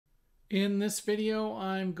In this video,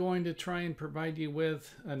 I'm going to try and provide you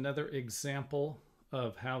with another example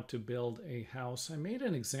of how to build a house. I made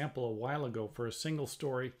an example a while ago for a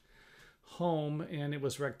single-story home, and it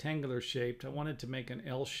was rectangular shaped. I wanted to make an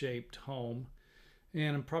L-shaped home,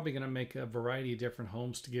 and I'm probably going to make a variety of different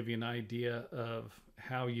homes to give you an idea of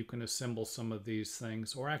how you can assemble some of these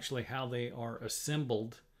things, or actually how they are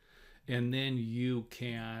assembled, and then you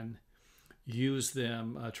can use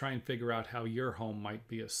them, try and figure out how your home might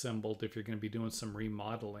be assembled if you're going to be doing some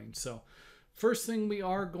remodeling. So first thing we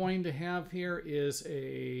are going to have here is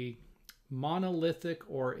a monolithic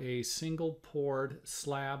or a single poured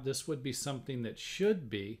slab. This would be something that should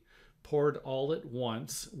be poured all at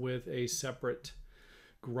once with a separate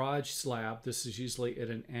garage slab. This is usually at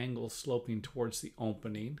an angle sloping towards the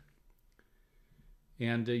opening.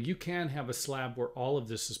 And you can have a slab where all of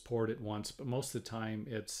this is poured at once, but most of the time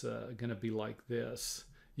it's going to be like this.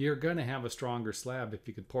 You're going to have a stronger slab if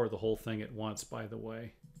you could pour the whole thing at once, by the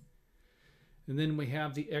way. And then we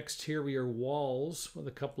have the exterior walls with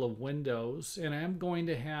a couple of windows. And I'm going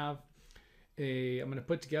to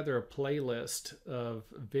put together a playlist of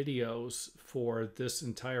videos for this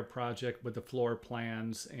entire project with the floor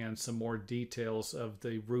plans and some more details of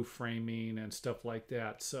the roof framing and stuff like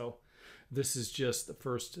that. So this is just the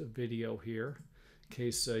first video here, in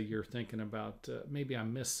case you're thinking about maybe I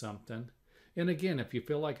missed something. And again, if you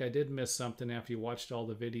feel like I did miss something after you watched all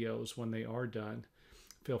the videos when they are done,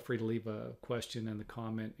 feel free to leave a question in the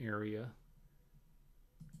comment area.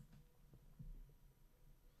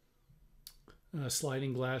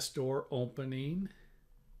 Sliding glass door opening.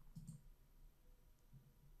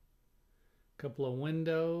 Couple of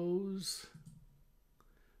windows.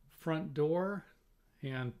 Front door.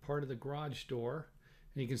 And part of the garage door.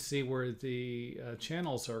 And you can see where the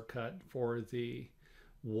channels are cut for the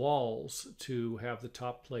walls to have the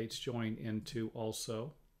top plates join into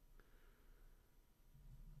also.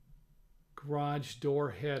 Garage door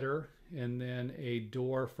header, and then a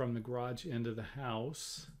door from the garage into the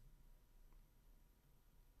house.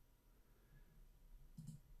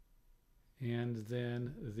 And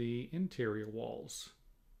then the interior walls.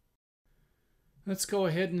 Let's go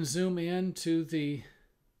ahead and zoom in to the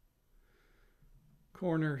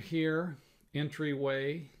corner here.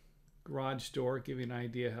 Entryway, garage door, give you an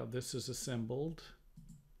idea how this is assembled.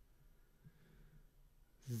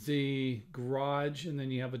 The garage, and then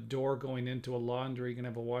you have a door going into a laundry. You're going to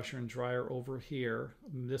have a washer and dryer over here.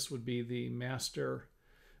 This would be the master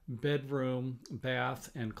bedroom, bath,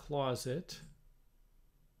 and closet.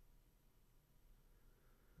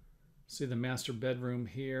 See the master bedroom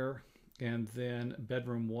here. And then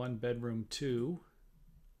bedroom 1, bedroom 2.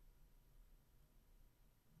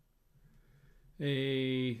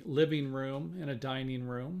 A living room and a dining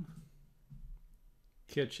room.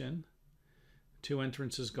 Kitchen. 2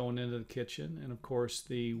 entrances going into the kitchen. And of course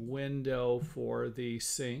the window for the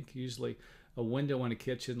sink. Usually a window in a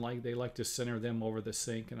kitchen, they like to center them over the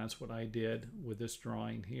sink. And that's what I did with this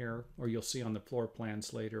drawing here. Or you'll see on the floor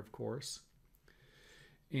plans later, of course.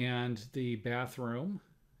 And the bathroom.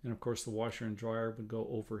 And of course the washer and dryer would go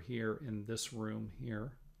over here in this room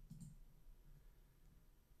here.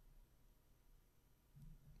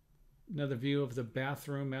 Another view of the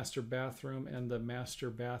bathroom, master bathroom, and the master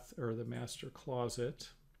bath or the master closet.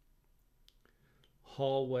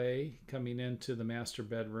 Hallway coming into the master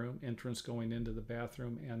bedroom, entrance going into the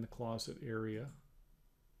bathroom and the closet area.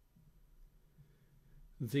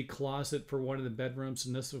 The closet for one of the bedrooms,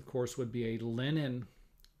 and this of course would be a linen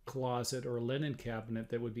closet or a linen cabinet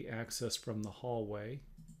that would be accessed from the hallway.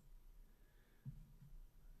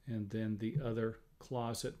 And then the other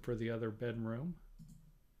closet for the other bedroom.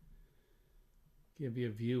 Give you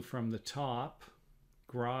a view from the top.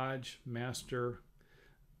 Garage, master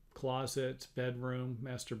closet, bedroom,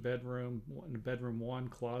 master bedroom, bedroom 1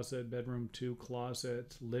 closet, bedroom 2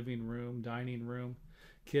 closet, living room, dining room,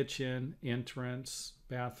 kitchen, entrance,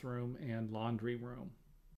 bathroom, and laundry room.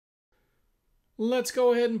 Let's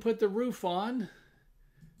go ahead and put the roof on.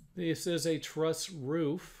 This is a truss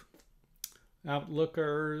roof.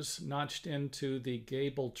 Outlookers notched into the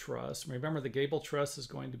gable truss. Remember, the gable truss is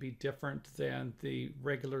going to be different than the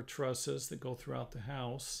regular trusses that go throughout the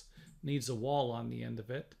house. Needs a wall on the end of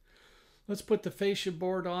it. Let's put the fascia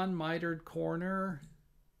board on, mitered corner.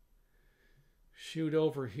 Shoot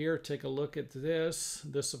over here, take a look at this.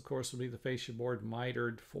 This, of course, will be the fascia board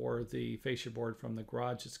mitered for the fascia board from the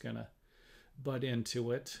garage. It's going to butt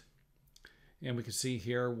into it. And we can see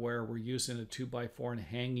here where we're using a 2x4 and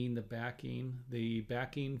hanging the backing. The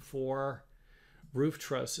backing for roof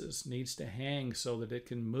trusses needs to hang so that it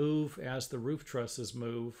can move as the roof trusses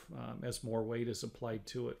move, as more weight is applied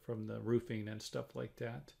to it from the roofing and stuff like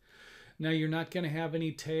that. Now you're not going to have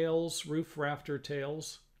any tails, roof rafter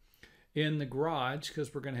tails in the garage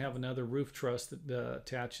because we're going to have another roof truss that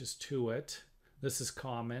attaches to it. This is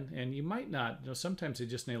common, and you might not, sometimes they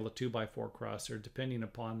just nail a 2x4 crosser depending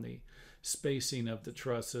upon the spacing of the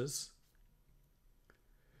trusses.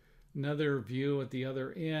 Another view at the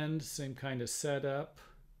other end, same kind of setup.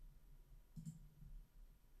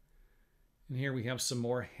 And here we have some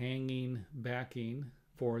more hanging backing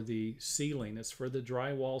for the ceiling. It's for the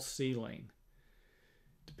drywall ceiling.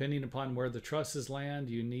 Depending upon where the trusses land,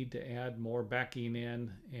 you need to add more backing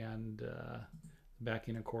in, and the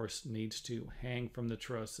backing, of course, needs to hang from the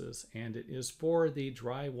trusses, and it is for the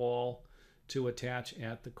drywall to attach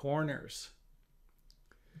at the corners.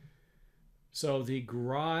 So the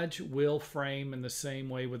garage will frame in the same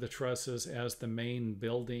way with the trusses as the main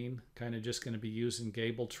building, kind of just going to be using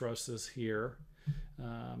gable trusses here.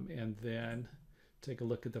 And then take a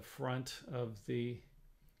look at the front of the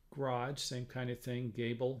garage, same kind of thing,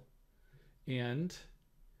 gable end.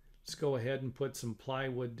 Let's go ahead and put some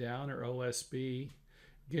plywood down, or OSB.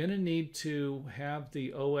 You're going to need to have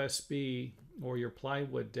the OSB or your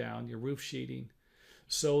plywood down, your roof sheeting,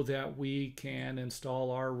 so that we can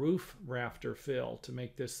install our roof rafter fill to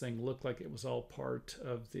make this thing look like it was all part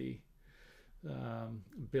of the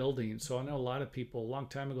building. So I know a lot of people, a long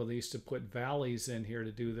time ago, they used to put valleys in here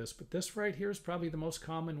to do this, but this right here is probably the most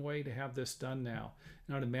common way to have this done now.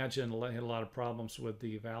 And I'd imagine it had a lot of problems with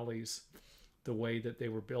the valleys, the way that they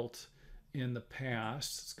were built in the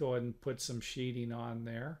past. Let's go ahead and put some sheeting on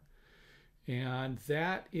there. And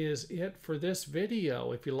that is it for this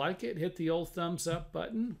video. If you like it, hit the old thumbs up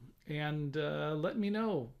button, and let me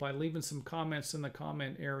know by leaving some comments in the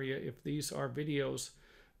comment area if these are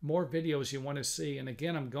more videos you want to see. And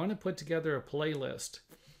again, I'm going to put together a playlist.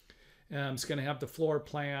 It's going to have the floor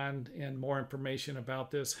plan and more information about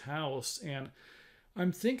this house. And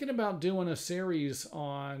I'm thinking about doing a series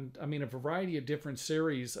on, a variety of different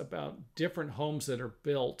series about different homes that are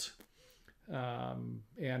built,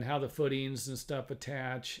 and how the footings and stuff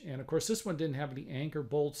attach. And of course, this one didn't have any anchor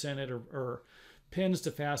bolts in it or pins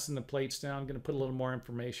to fasten the plates down. I'm going to put a little more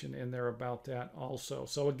information in there about that also.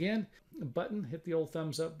 So again, hit the old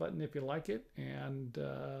thumbs up button if you like it, and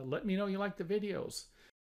let me know you like the videos.